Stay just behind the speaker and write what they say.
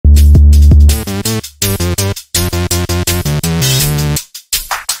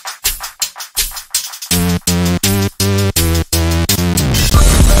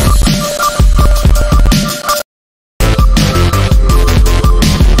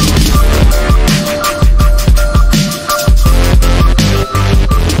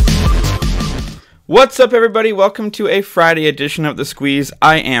What's up, everybody? Welcome to a Friday edition of The Squeeze.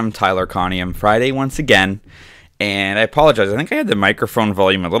 I am Tyler Conium. Friday once again, and I apologize. I think I had the microphone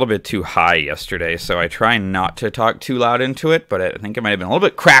volume a little bit too high yesterday, so I try not to talk too loud into it, but I think it might have been a little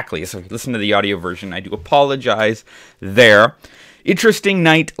bit crackly, so if you listen to the audio version, I do apologize there. Interesting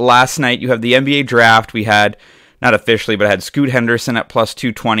night last night. You have the NBA draft. We had, not officially, but I had Scoot Henderson at plus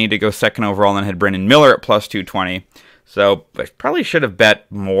 220 to go second overall, and then had Brendan Miller at plus 220. So I probably should have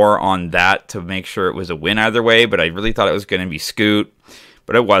bet more on that to make sure it was a win either way, but I really thought it was going to be Scoot,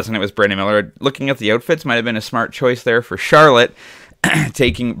 but it wasn't. It was Brandon Miller. Looking at the outfits, might have been a smart choice there for Charlotte,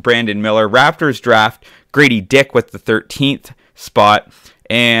 taking Brandon Miller. Raptors draft Grady Dick with the 13th spot,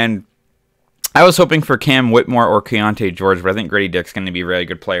 and I was hoping for Cam Whitmore or Keontae George, but I think Grady Dick's going to be a really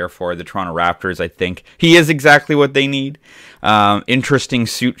good player for the Toronto Raptors. I think he is exactly what they need. Interesting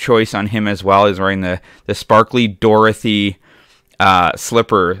suit choice on him as well. He's wearing the sparkly Dorothy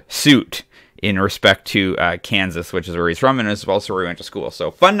slipper suit in respect to Kansas, which is where he's from, and is also where he went to school. So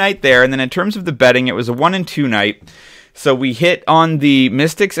fun night there. And then in terms of the betting, it was a 1-2 night. So we hit on the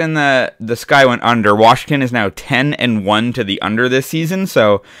Mystics, and the sky went under. Washington is now 10-1 to the under this season,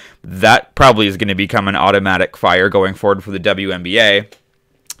 so that probably is going to become an automatic fire going forward for the WNBA.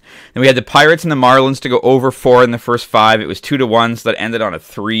 Then we had the Pirates and the Marlins to go over 4 in the first 5. It was 2-1, so that ended on a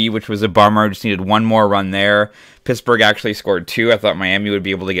 3, which was a bummer. Just needed one more run there. Pittsburgh actually scored 2. I thought Miami would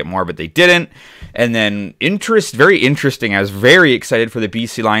be able to get more, but they didn't. And then very interesting. I was very excited for the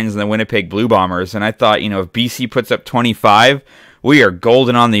BC Lions and the Winnipeg Blue Bombers, and I thought, if BC puts up 25, we are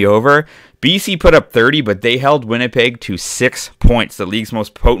golden on the over. BC put up 30, but they held Winnipeg to 6 points, the league's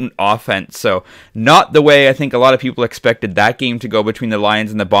most potent offense. So not the way I think a lot of people expected that game to go between the Lions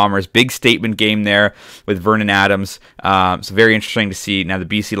and the Bombers. Big statement game there with Vernon Adams. So very interesting to see. Now the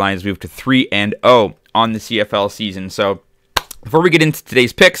BC Lions move to 3-0 on the CFL season. So before we get into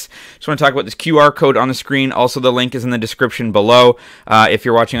today's picks, just want to talk about this QR code on the screen. Also, the link is in the description below if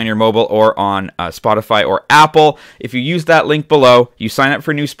you're watching on your mobile or on Spotify or Apple. If you use that link below, you sign up for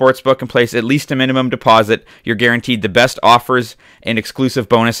a new sportsbook and place at least a minimum deposit, you're guaranteed the best offers and exclusive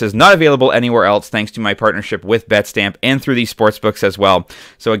bonuses not available anywhere else, thanks to my partnership with BetStamp and through these sportsbooks as well.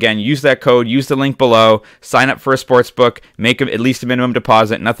 So again, use that code, use the link below, sign up for a sportsbook, make at least a minimum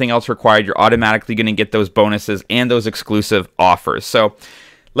deposit, nothing else required. You're automatically going to get those bonuses and those exclusive offers. So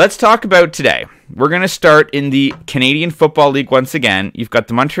let's talk about today. We're going to start in the Canadian Football League once again. You've got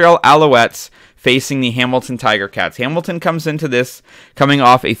the Montreal Alouettes facing the Hamilton Tiger Cats. Hamilton comes into this coming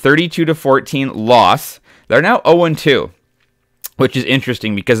off a 32-14 loss. They're now 0-2. Which is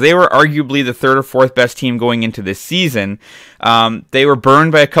interesting because they were arguably the third or fourth best team going into this season. They were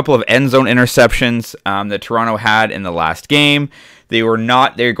burned by a couple of end zone interceptions that Toronto had in the last game. They're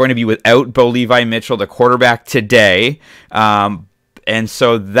going to be without Bo Levi Mitchell, the quarterback, today. And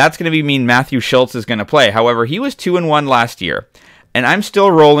so that's going to mean Matthew Schultz is going to play. However, he was 2-1 last year. And I'm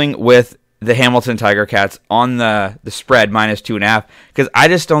still rolling with the Hamilton Tiger Cats on the spread -2.5 because I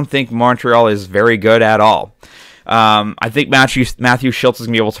just don't think Montreal is very good at all. I think Matthew Schultz is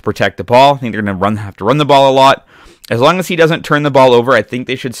going to be able to protect the ball. I think they're going to have to run the ball a lot. As long as he doesn't turn the ball over, I think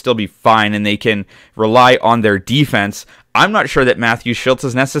they should still be fine, and they can rely on their defense. I'm not sure that Matthew Schultz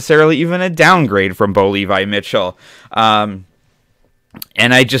is necessarily even a downgrade from Bo Levi Mitchell. And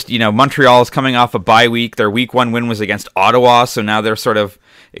I just, Montreal is coming off a bye week. Their week 1 win was against Ottawa, so now they're sort of,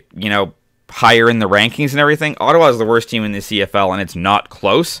 higher in the rankings and everything. Ottawa is the worst team in the CFL, and it's not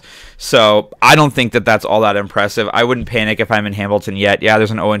close. So I don't think that that's all that impressive. I wouldn't panic if I'm in Hamilton yet. Yeah,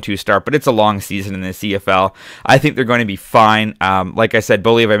 there's an 0-2 start, but it's a long season in the CFL. I think they're going to be fine. Like I said,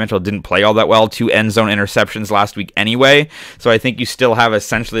 Bo Levi Mitchell didn't play all that well. 2 end zone interceptions last week anyway. So I think you still have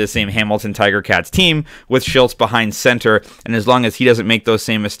essentially the same Hamilton Tiger Cats team with Schultz behind center. And as long as he doesn't make those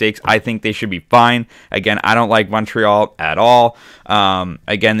same mistakes, I think they should be fine. Again, I don't like Montreal at all.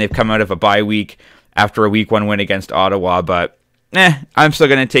 Again, they've come out of a bye week after a week 1 win against Ottawa, but I'm still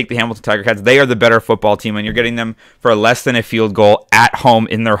going to take the Hamilton Tiger Cats. They are the better football team, and you're getting them for less than a field goal at home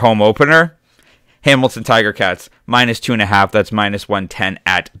in their home opener. Hamilton Tiger Cats, -2.5. That's -110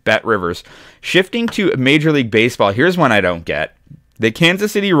 at Bet Rivers. Shifting to Major League Baseball, here's one I don't get. The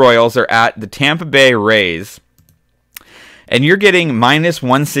Kansas City Royals are at the Tampa Bay Rays, and you're getting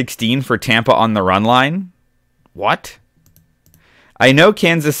 -116 for Tampa on the run line. What? I know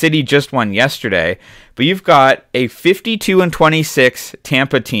Kansas City just won yesterday, but you've got a 52-26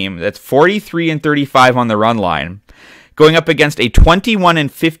 Tampa team that's 43-35 on the run line, going up against a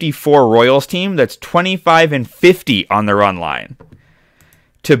 21-54 Royals team that's 25-50 on the run line.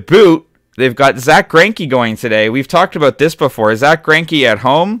 To boot, they've got Zach Greinke going today. We've talked about this before. Zach Greinke at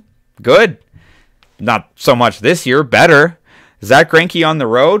home, good. Not so much this year, better. Zach Greinke on the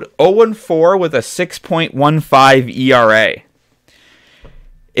road, 0-4 with a 6.15 ERA.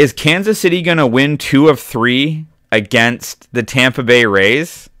 Is Kansas City going to win 2 of 3 against the Tampa Bay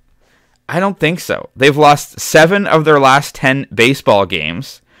Rays? I don't think so. They've lost 7 of their last 10 baseball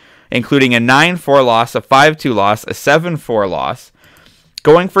games, including a 9-4 loss, a 5-2 loss, a 7-4 loss.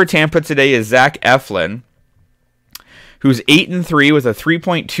 Going for Tampa today is Zach Eflin, who's 8-3 with a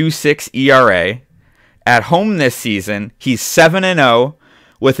 3.26 ERA. At home this season, he's 7-0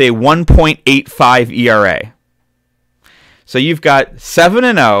 with a 1.85 ERA. So you've got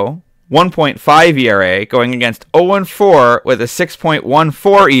 7-0, 1.5 ERA going against 0-4 with a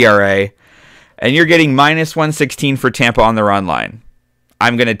 6.14 ERA, and you're getting minus 116 for Tampa on the run line.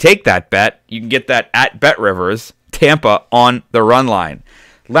 I'm going to take that bet. You can get that at BetRivers, Tampa on the run line.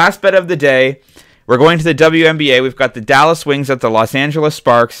 Last bet of the day, we're going to the WNBA. We've got the Dallas Wings at the Los Angeles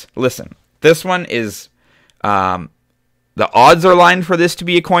Sparks. Listen, this one is, the odds are lined for this to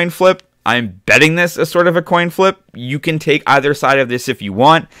be a coin flip. I'm betting this as sort of a coin flip. You can take either side of this if you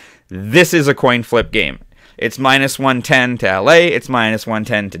want. This is a coin flip game. It's minus 110 to LA. It's minus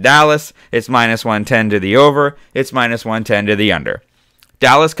 110 to Dallas. It's minus 110 to the over. It's minus 110 to the under.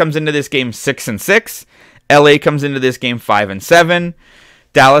 Dallas comes into this game 6-6. LA comes into this game 5-7.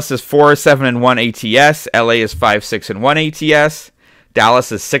 Dallas is 4-7-1 ATS. LA is 5-6-1 ATS.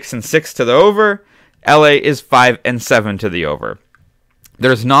 Dallas is 6-6 to the over. LA is 5-7 to the over.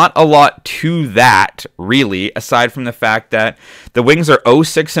 There's not a lot to that, really, aside from the fact that the Wings are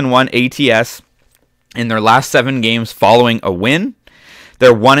 0-6-1 ATS in their last 7 games following a win.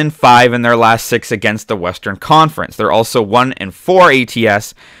 They're 1-5 in their last 6 against the Western Conference. They're also 1-4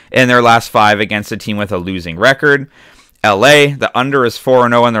 ATS in their last 5 against a team with a losing record. LA, the under is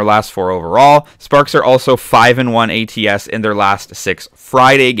 4-0 in their last 4 overall. Sparks are also 5-1 ATS in their last 6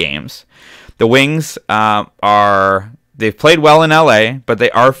 Friday games. The Wings they've played well in LA, but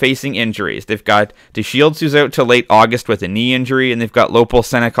they are facing injuries. They've got DeShields, who's out till late August with a knee injury, and they've got Lopel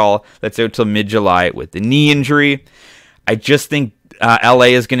Senecal that's out till mid-July with the knee injury. I just think LA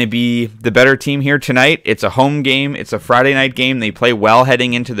is going to be the better team here tonight. It's a home game. It's a Friday night game. They play well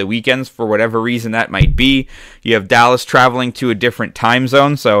heading into the weekends for whatever reason that might be. You have Dallas traveling to a different time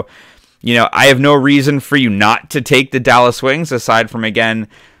zone, so I have no reason for you not to take the Dallas Wings, aside from, again,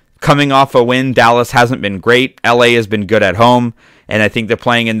 coming off a win. Dallas hasn't been great. LA has been good at home, and I think that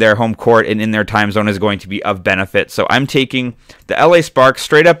playing in their home court and in their time zone is going to be of benefit. So I'm taking the LA Sparks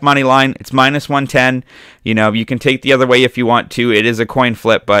straight up money line. It's minus 110. You can take the other way if you want to. It is a coin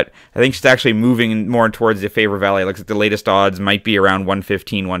flip, but I think it's actually moving more towards the favor of LA. Looks like the latest odds might be around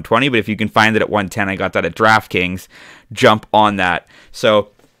 115, 120, but if you can find it at 110, I got that at DraftKings. Jump on that. So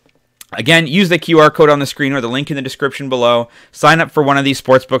again, use the QR code on the screen or the link in the description below. Sign up for one of these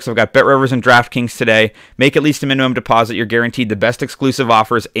sportsbooks. I've got BetRivers and DraftKings today. Make at least a minimum deposit. You're guaranteed the best exclusive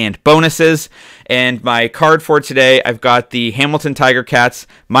offers and bonuses. And my card for today, I've got the Hamilton Tiger Cats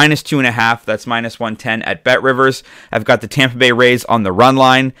minus 2.5. That's minus 110 at BetRivers. I've got the Tampa Bay Rays on the run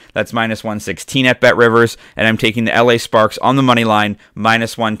line. That's minus 116 at BetRivers. And I'm taking the LA Sparks on the money line,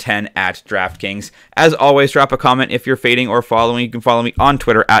 minus 110 at DraftKings. As always, drop a comment if you're fading or following. You can follow me on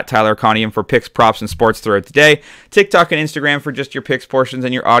Twitter at Tyler Conium for picks, props, and sports throughout the day. TikTok and Instagram for just your picks portions,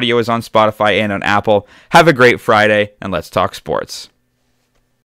 and your audio is on Spotify and on Apple. Have a great Friday, and let's talk sports.